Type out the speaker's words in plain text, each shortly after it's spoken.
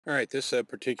All right, this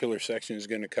particular section is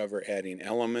going to cover adding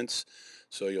elements.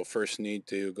 So you'll first need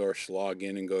to, of course, log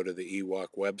in and go to the eWalk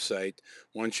website.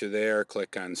 Once you're there,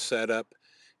 click on Setup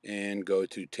and go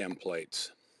to Templates.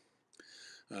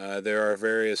 There are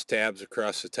various tabs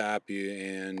across the top,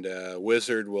 and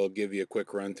Wizard will give you a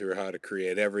quick run through how to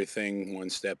create everything one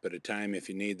step at a time if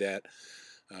you need that.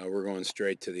 We're going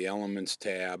straight to the Elements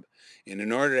tab. And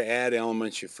in order to add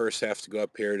elements, you first have to go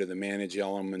up here to the Manage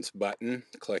Elements button.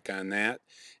 Click on that.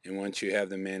 And once you have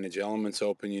the Manage Elements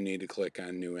open, you need to click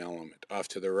on New Element. Off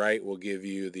to the right will give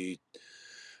you the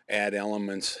Add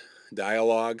Elements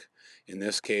dialog. In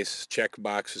this case,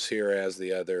 checkboxes here as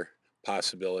the other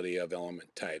possibility of element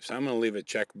types. I'm going to leave a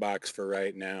checkbox for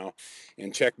right now.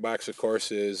 And checkbox, of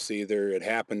course, is either it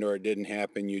happened or it didn't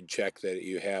happen. You'd check that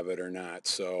you have it or not.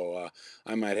 So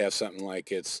I might have something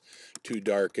like it's too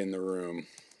dark in the room.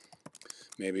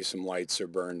 Maybe some lights are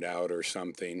burned out or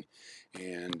something.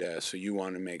 And so you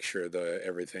want to make sure that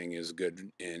everything is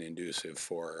good and conducive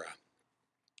for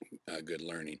good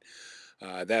learning.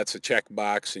 That's a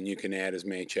checkbox, and you can add as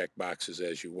many checkboxes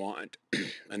as you want.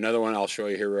 Another one I'll show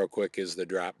you here real quick is the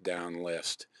drop-down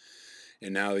list.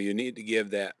 And now you need to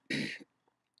give that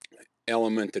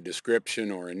element a description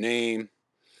or a name.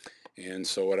 And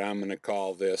so what I'm going to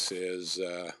call this is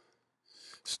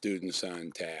students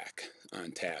on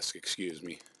task, excuse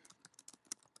me.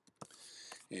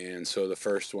 And so the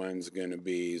first one's going to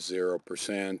be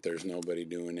 0%. There's nobody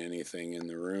doing anything in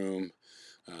the room.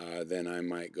 Then I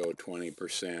might go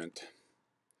 20%.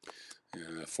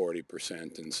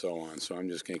 40% and so on. So I'm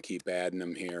just going to keep adding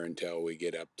them here until we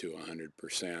get up to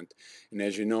 100%. And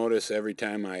as you notice, every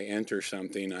time I enter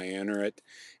something, I enter it,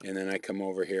 and then I come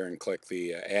over here and click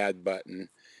the add button,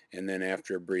 and then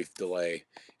after a brief delay,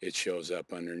 it shows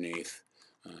up underneath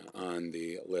on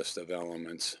the list of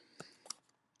elements.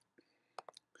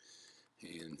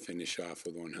 And finish off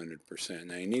with 100%.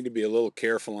 Now you need to be a little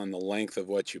careful on the length of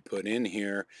what you put in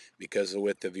here, because the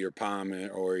width of your palm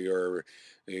or your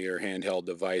handheld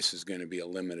device is going to be a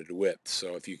limited width.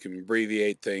 So if you can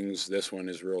abbreviate things, this one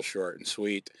is real short and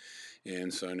sweet,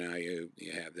 and so now you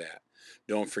have that.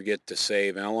 Don't forget to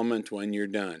save element when you're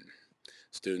done.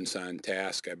 Students on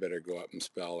task, I better go up and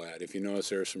spell that. If you notice,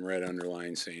 there's some red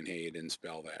underline saying, hey, you didn't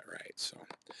spell that right. So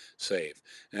save.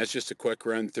 And that's just a quick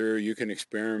run through. You can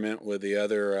experiment with the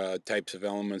other types of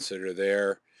elements that are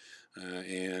there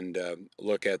and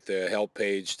look at the help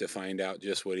page to find out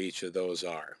just what each of those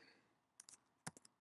are.